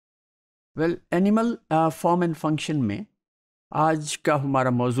Well animal form and function में आज का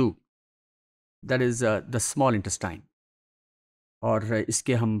हमारा मौजू that is the small intestine, और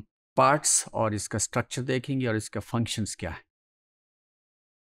इसके हम पार्ट्स और इसका स्ट्रक्चर देखेंगे और इसका फंक्शंस क्या है।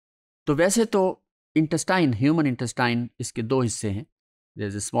 तो वैसे तो इंटेस्टाइन, ह्यूमन इंटेस्टाइन, इसके दो हिस्से हैं। There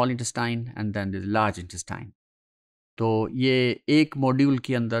is a small intestine and then there is large intestine. तो ये एक मॉड्यूल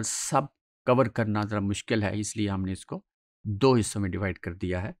के अंदर सब कवर करना ज़रा मुश्किल है, इसलिए हमने इसको दो हिस्सों में डिवाइड कर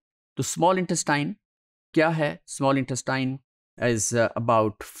दिया है। तो स्मॉल इंटेस्टाइन क्या है? Small intestine is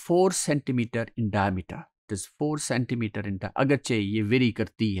about 4 centimetre in diameter. It is 4 centimetre इन, अगरचे ये वेरी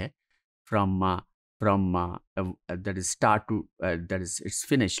करती है from that is start to that is it's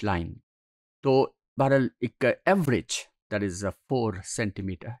finish line. तो बहरहाल एक average that is 4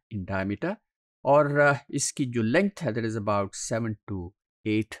 centimetre in diameter, और इसकी जो लेंथ है that is about 7 to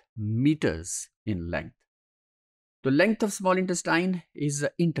 8 meters in length. The length of small intestine is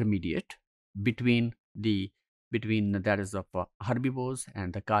intermediate between that is of herbivores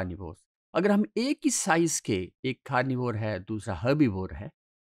and the carnivores. अगर हम एक ही साइज के, एक कार्निवोर है दूसरा हर्बीवोर है,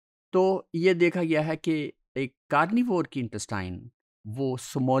 तो ये देखा गया है कि एक कार्निवोर की इंटेस्टाइन वो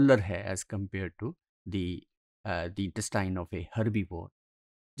स्मॉलर है as compare to the intestine of A herbivore,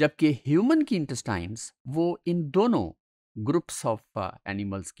 जबकि ह्यूमन की इंटेस्टाइन्स वो इन दोनों ग्रुप्स ऑफ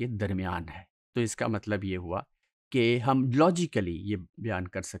एनिमल्स के दरमियान है। तो इसका मतलब ये हुआ कि हम लॉजिकली ये बयान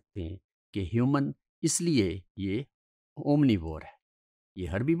कर सकते हैं कि ह्यूमन इसलिए ये ओमनीवोर है, ये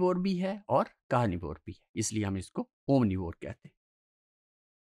हर्बीवोर भी है और कार्निवोर भी है, इसलिए हम इसको ओमनीवोर कहते हैं।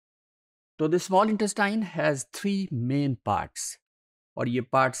 तो the small intestine has 3 main parts, और ये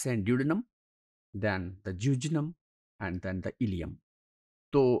पार्ट्स हैं duodenum, then the जूजिनम and then the ilium.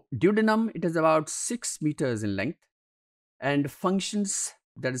 तो duodenum, it is about 6 meters in length and functions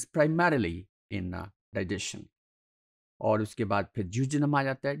that is primarily in digestion. और उसके बाद फिर jejunum आ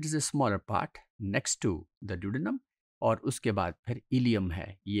जाता है, it is a smaller part next to the duodenum, और उसके बाद फिर इलियम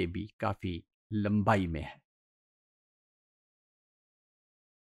है, ये भी काफ़ी लंबाई में है।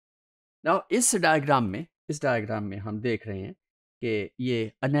 Now इस डायग्राम में हम देख रहे हैं कि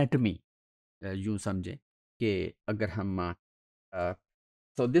ये अनेटमी, यूँ समझें कि अगर हम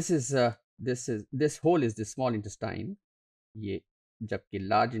so this whole is the small intestine, ये, जबकि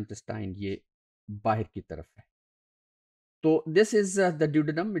लार्ज इंटेस्टाइन ये बाहर की तरफ है। तो this is the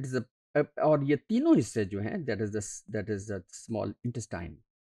duodenum, it is और ये तीनों हिस्से जो हैं that is the small intestine,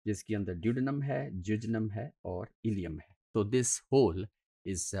 जिसके अंदर ड्यूडेनम है, ज्यूजनम है और इलियम है। तो दिस होल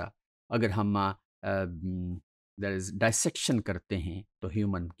इज, अगर हम दैट इज डायसेक्शन करते हैं तो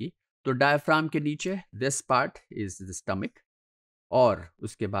ह्यूमन की, तो डायफ्राम के नीचे this part is the stomach, और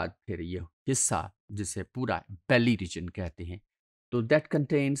उसके बाद फिर ये हिस्सा जिसे पूरा बेली रीजन कहते हैं, तो that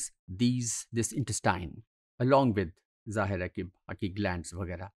contains this intestine along with, जाहिर है कि बाकी ग्लैंड्स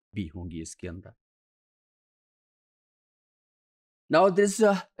वगैरह भी होंगी इसके अंदर। नाउ दिस,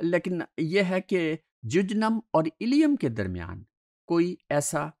 लेकिन ये है कि ज्यूजनम और इलियम के दरमियान कोई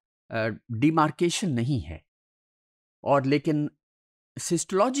ऐसा डिमार्केशन नहीं है, और लेकिन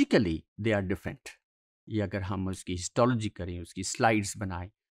सिस्टोलॉजिकली दे आर डिफरेंट। ये अगर हम उसकी हिस्टोलॉजी करें, उसकी स्लाइड्स बनाएं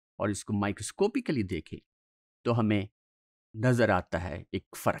और इसको माइक्रोस्कोपिकली देखें, तो हमें नज़र आता है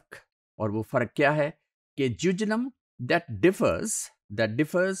एक फ़र्क। और वो फ़र्क क्या है कि ज्यूजनम that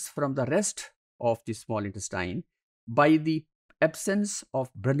differs from the rest of the small intestine by the absence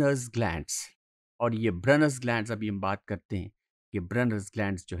of Brunner's glands. और ये ब्रनर्स ग्लैंड्स, अभी हम बात करते हैं कि ब्रनर्स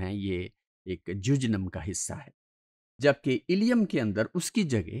ग्लैंड्स जो हैं ये एक ज्यूजनम का हिस्सा है, जबकि इलियम के अंदर उसकी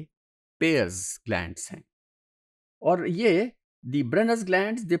जगह पेयर्स ग्लैंड्स हैं। और ये दी Brunner's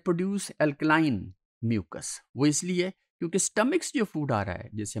glands they produce alkaline mucus. वो इसलिए क्योंकि स्टमक से जो फूड आ रहा है,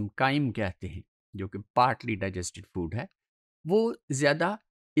 जिसे हम काइम कहते हैं, जो कि पार्टली डाइजेस्टेड फूड है, वो ज़्यादा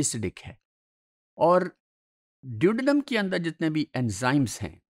एसिडिक है। और ड्यूडेनम के अंदर जितने भी एंजाइम्स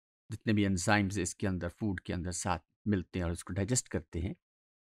इसके अंदर फूड के अंदर साथ मिलते हैं और उसको डाइजेस्ट करते हैं,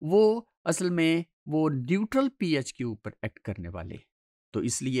 वो असल में वो न्यूट्रल पीएच के ऊपर एक्ट करने वाले। तो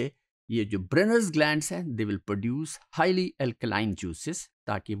इसलिए ये जो ब्रेनर्स ग्लैंड्स हैं they will produce highly alkaline juices,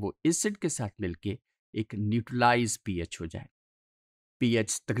 ताकि वो एसिड के साथ मिलके एक न्यूट्रलाइज पीएच हो जाए,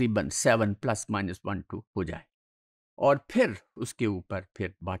 पीएच तकरीबन 7 ± 1 2 हो जाए, और फिर उसके ऊपर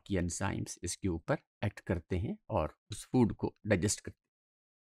फिर बाकी एंजाइम्स इसके ऊपर एक्ट करते हैं और उस फूड को डाइजेस्ट करते हैं।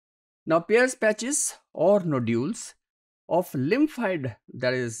 नाउ पेयर्स पैचेस और nodules of lymphoid,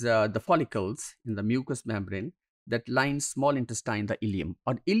 that is the follicles in the mucous membrane that line small intestine, the ileum,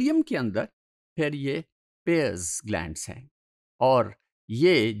 और ileum के अंदर फिर ये पेयर्स ग्लैंड्स हैं, और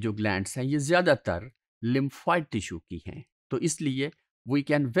ये जो ग्लैंड्स हैं ये ज़्यादातर lymphoid टिश्यू की हैं। तो इसलिए we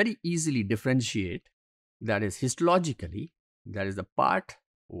can very easily differentiate, that is histologically, that is the part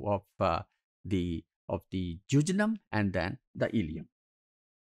of the jejunum and then the ileum.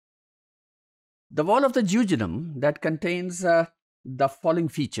 The wall of the jejunum that contains the following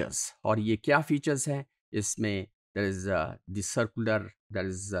features. और ये क्या features हैं? इसमें there is the circular, there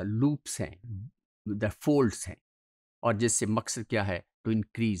is loops हैं, the folds हैं, और जिससे मकसद क्या है? To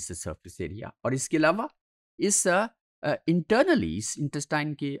increase the surface area. और इसके अलावा इस इंटरनली इस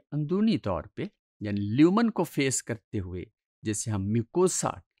इंटेस्टाइन के अंदरूनी तौर पे यानी ल्यूमन को फेस करते हुए जिसे हम म्यूकोसा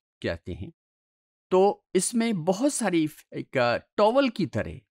कहते हैं, तो इसमें बहुत सारी एक टॉवल की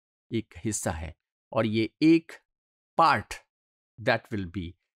तरह एक हिस्सा है और ये एक पार्ट दैट विल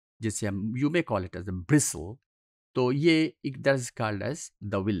बी जिसे हम you may call it as a bristle, तो ये एक that is called as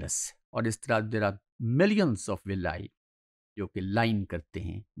the villous. और इस तरह there are millions of villi जो कि लाइन करते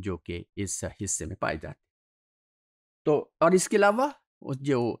हैं जो कि इस हिस्से में पाए जाते हैं। तो और इसके अलावा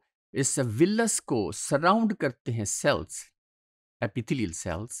जो इस विलस को सराउंड करते हैं सेल्स, एपिथेलियल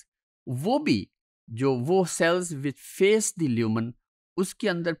सेल्स, वो भी जो वो cells which face the lumen, उसके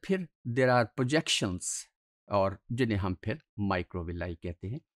अंदर फिर देयर आर प्रोजेक्शंस और जिन्हें हम फिर माइक्रोविलाई कहते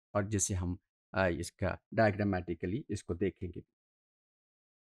हैं और जिसे हम इसका डायग्रामेटिकली इसको देखेंगे।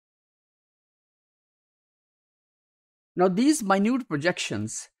 Now these minute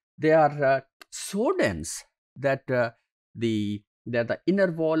projections, they are so dense that they're the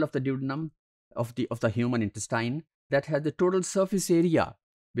inner wall of the duodenum of the human intestine that has the total surface area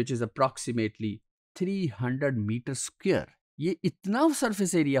which is approximately 300 meter square. ये इतना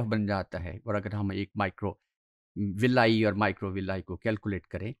surface area बन जाता है और अगर हम एक micro villi और माइक्रो विलाई को कैलकुलेट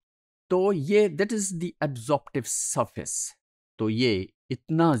करें तो ये that is the absorptive surface, तो ये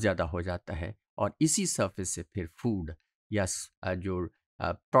इतना ज़्यादा हो जाता है और इसी सरफेस से फिर फूड या जो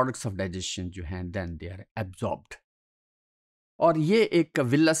प्रोडक्ट्स ऑफ डाइजेशन जो हैं देन दे आर एब्जॉर्ब्ड। और ये एक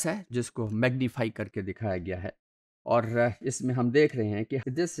विलस है जिसको मैग्नीफाई करके दिखाया गया है और इसमें हम देख रहे हैं कि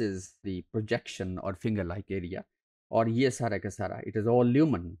दिस इज द प्रोजेक्शन और फिंगर लाइक एरिया और ये सारा का सारा it is all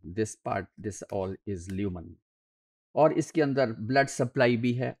lumen, this part this all is lumen. और इसके अंदर ब्लड सप्लाई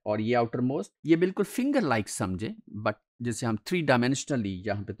भी है और ये आउटर मोस्ट ये बिल्कुल फिंगर लाइक समझे, बट जिसे हम 3 डायमेंशनली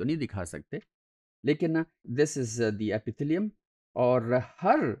यहाँ पे तो नहीं दिखा सकते, लेकिन दिस इज द एपिथेलियम और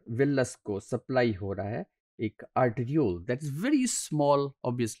हर विलस को सप्लाई हो रहा है एक arteriole that is very small,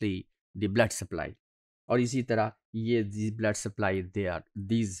 obviously the blood supply. और इसी तरह ये blood supply they are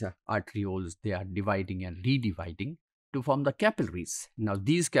these arterioles they are dividing and रीडिवाइडिंग to form the capillaries. Now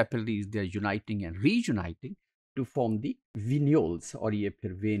these capillaries they are uniting and reuniting to form दी विन्योल्स और ये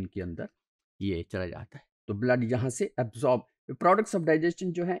फिर when के अंदर ये चला जाता है। तो ब्लड यहाँ से एब्जॉर्ब, प्रोडक्ट्स ऑफ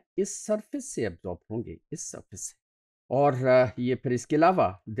डाइजेशन जो है इस सरफेस से एब्जॉर्ब होंगे, इस सरफेस से। और ये फिर इसके अलावा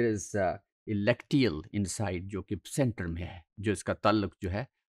देयर इज लैक्टियल इनसाइड जो कि सेंटर में है, जो इसका ताल्लुक जो है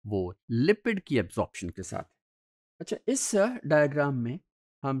वो लिपिड की एब्जॉर्प्शन के साथ। अच्छा, इस डायग्राम में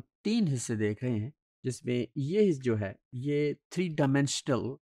हम 3 हिस्से देख रहे हैं जिसमें ये जो है ये 3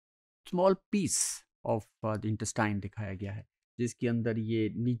 dimensional small piece of the intestine दिखाया गया है जिसके अंदर ये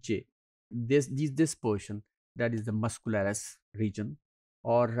नीचे this portion that is the मस्कुलरस reason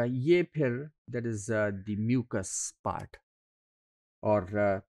और ये फिर that is the mucus part और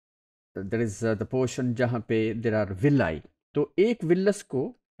दैट इज द पोर्शन जहाँ पे देयर आर विलाई। तो एक विलस को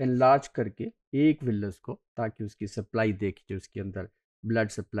एनलार्ज करके एक विलस को ताकि उसकी सप्लाई देखी जो उसके अंदर ब्लड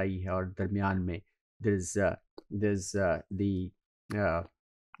सप्लाई है और दरमियान में there is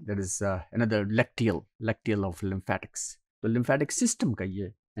there is another lacteal of lymphatics। तो lymphatic system का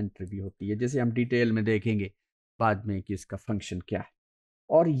ये एंट्री भी होती है जिसे हम डिटेल में देखेंगे बाद में कि इसका फंक्शन क्या है।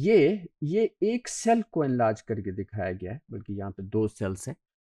 और ये एक सेल को एनलार्ज करके दिखाया गया है, बल्कि यहाँ पे 2 सेल्स हैं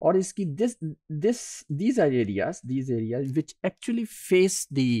और इसकी these are areas which actually face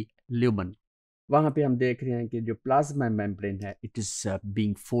the lumen। वहाँ पे हम देख रहे हैं कि जो प्लाज्मा मेम्ब्रेन है it is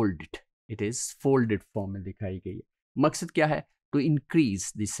being folded, it is folded form में दिखाई गई है। मकसद क्या है? to increase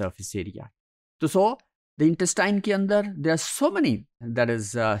the surface area। तो so the intestine के अंदर there are so many that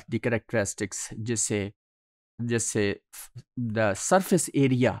is the characteristics जिससे the surface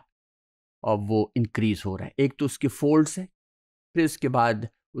area और वो increase हो रहा है। एक तो उसके folds है, फिर उसके बाद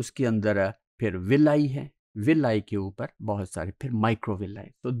उसके अंदर फिर villi है, villi के ऊपर बहुत सारे फिर microvilli।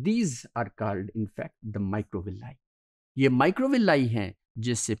 तो these are called in fact the microvilli। ये microvilli हैं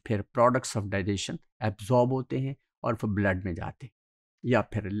जिससे फिर products of digestion absorb होते हैं और फिर ब्लड में जाते या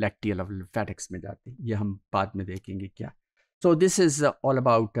फिर लैक्टियल ऑफ लिम्फैटिक्स में जाते, ये हम बाद में देखेंगे क्या। So this is all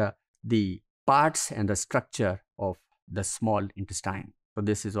about the parts and the structure of the small intestine. So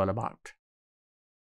this is all about